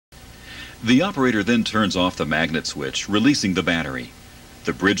The operator then turns off the magnet switch, releasing the battery.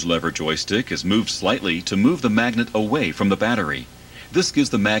 The bridge lever joystick is moved slightly to move the magnet away from the battery. This gives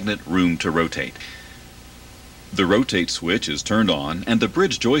the magnet room to rotate. The rotate switch is turned on and the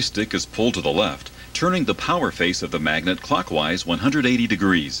bridge joystick is pulled to the left, turning the power face of the magnet clockwise 180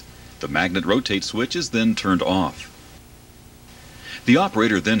 degrees. The magnet rotate switch is then turned off. The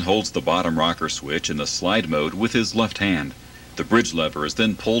operator then holds the bottom rocker switch in the slide mode with his left hand. The bridge lever is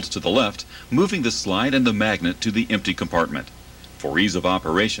then pulled to the left, moving the slide and the magnet to the empty compartment. For ease of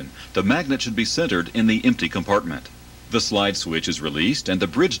operation, the magnet should be centered in the empty compartment. The slide switch is released and the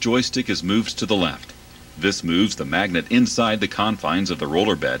bridge joystick is moved to the left. This moves the magnet inside the confines of the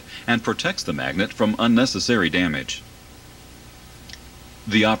roller bed and protects the magnet from unnecessary damage.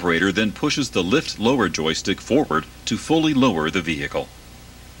 The operator then pushes the lift-lower joystick forward to fully lower the vehicle.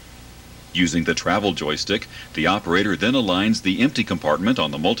 Using the travel joystick, the operator then aligns the empty compartment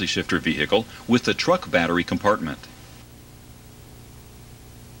on the multi-shifter vehicle with the truck battery compartment.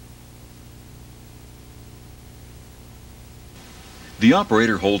 The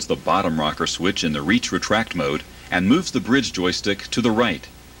operator holds the bottom rocker switch in the reach-retract mode and moves the bridge joystick to the right.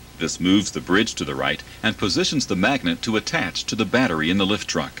 This moves the bridge to the right and positions the magnet to attach to the battery in the lift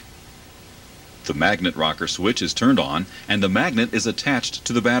truck. The magnet rocker switch is turned on and the magnet is attached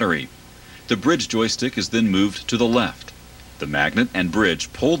to the battery. The bridge joystick is then moved to the left. The magnet and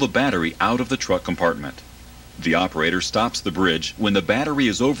bridge pull the battery out of the truck compartment. The operator stops the bridge when the battery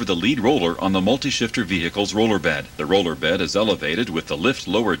is over the lead roller on the multi-shifter vehicle's roller bed. The roller bed is elevated with the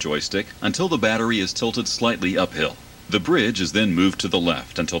lift-lower joystick until the battery is tilted slightly uphill. The bridge is then moved to the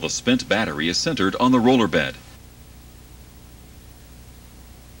left until the spent battery is centered on the roller bed.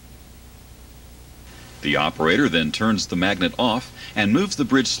 The operator then turns the magnet off and moves the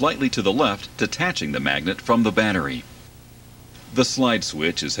bridge slightly to the left, detaching the magnet from the battery. The slide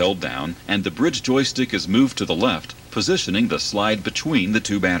switch is held down and the bridge joystick is moved to the left, positioning the slide between the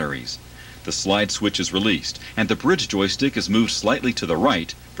two batteries. The slide switch is released and the bridge joystick is moved slightly to the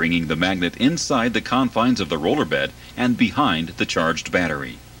right, bringing the magnet inside the confines of the roller bed and behind the charged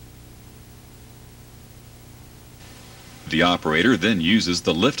battery. The operator then uses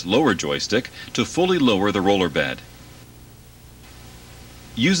the lift-lower joystick to fully lower the roller bed.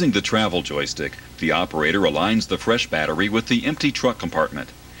 Using the travel joystick, the operator aligns the fresh battery with the empty truck compartment.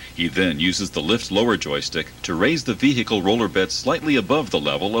 He then uses the lift-lower joystick to raise the vehicle roller bed slightly above the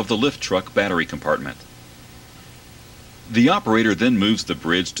level of the lift truck battery compartment. The operator then moves the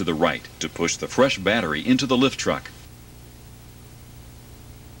bridge to the right to push the fresh battery into the lift truck.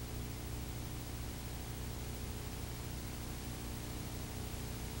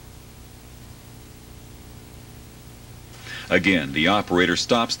 Again, the operator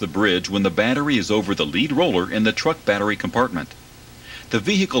stops the bridge when the battery is over the lead roller in the truck battery compartment. The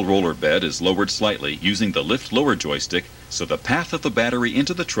vehicle roller bed is lowered slightly using the lift-lower joystick, so the path of the battery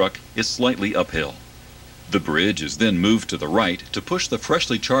into the truck is slightly uphill. The bridge is then moved to the right to push the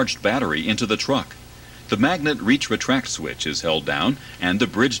freshly charged battery into the truck. The magnet reach-retract switch is held down and the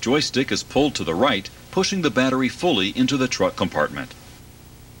bridge joystick is pulled to the right, pushing the battery fully into the truck compartment.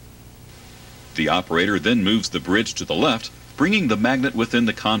 The operator then moves the bridge to the left, bringing the magnet within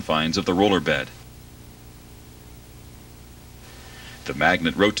the confines of the roller bed. The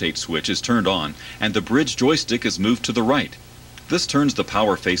magnet rotate switch is turned on and the bridge joystick is moved to the right. This turns the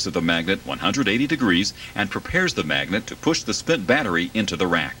power face of the magnet 180 degrees and prepares the magnet to push the spent battery into the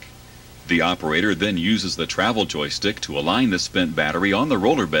rack. The operator then uses the travel joystick to align the spent battery on the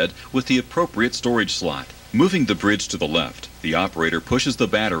roller bed with the appropriate storage slot. Moving the bridge to the left, the operator pushes the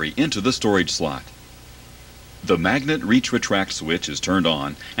battery into the storage slot. The magnet reach-retract switch is turned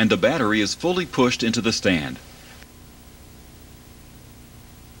on and the battery is fully pushed into the stand.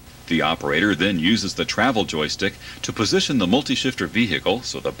 The operator then uses the travel joystick to position the multi-shifter vehicle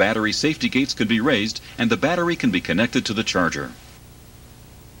so the battery safety gates can be raised and the battery can be connected to the charger.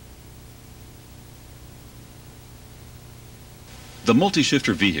 The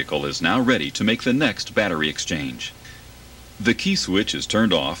multi-shifter vehicle is now ready to make the next battery exchange. The key switch is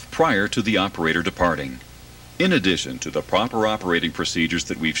turned off prior to the operator departing. In addition to the proper operating procedures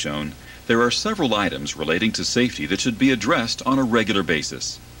that we've shown, there are several items relating to safety that should be addressed on a regular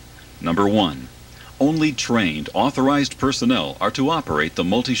basis. Number 1. Only trained, authorized personnel are to operate the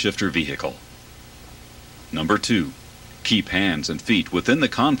multi-shifter vehicle. Number 2. Keep hands and feet within the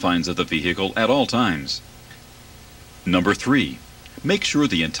confines of the vehicle at all times. Number 3. Make sure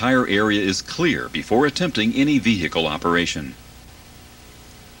the entire area is clear before attempting any vehicle operation.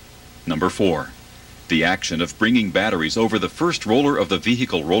 Number 4. The action of bringing batteries over the first roller of the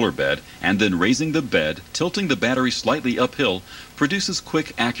vehicle roller bed and then raising the bed, tilting the battery slightly uphill, produces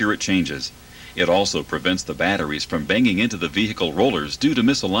quick, accurate changes. It also prevents the batteries from banging into the vehicle rollers due to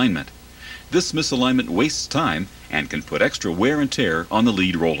misalignment. This misalignment wastes time and can put extra wear and tear on the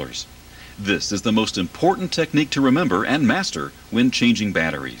lead rollers. This is the most important technique to remember and master when changing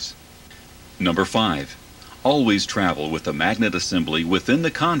batteries. Number 5. Always travel with the magnet assembly within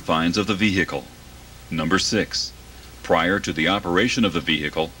the confines of the vehicle. Number 6. Prior to the operation of the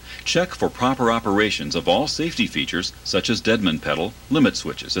vehicle, check for proper operations of all safety features such as Deadman pedal, limit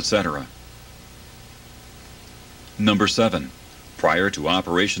switches, etc. Number 7. Prior to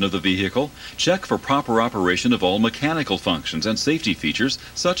operation of the vehicle, check for proper operation of all mechanical functions and safety features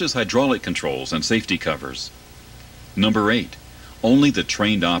such as hydraulic controls and safety covers. Number 8. Only the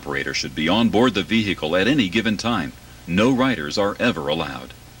trained operator should be on board the vehicle at any given time. No riders are ever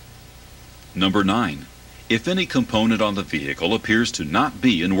allowed. Number 9. If any component on the vehicle appears to not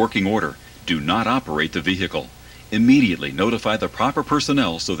be in working order, do not operate the vehicle. Immediately notify the proper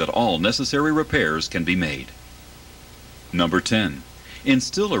personnel so that all necessary repairs can be made. Number 10.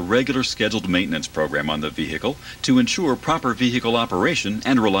 Instill a regular scheduled maintenance program on the vehicle to ensure proper vehicle operation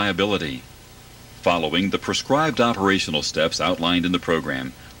and reliability. Following the prescribed operational steps outlined in the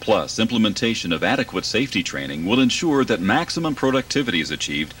program, plus implementation of adequate safety training will ensure that maximum productivity is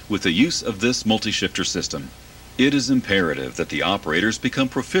achieved with the use of this multi-shifter system. It is imperative that the operators become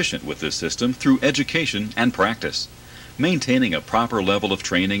proficient with this system through education and practice. Maintaining a proper level of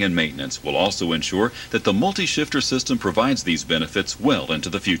training and maintenance will also ensure that the multi-shifter system provides these benefits well into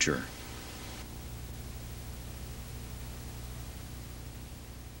the future.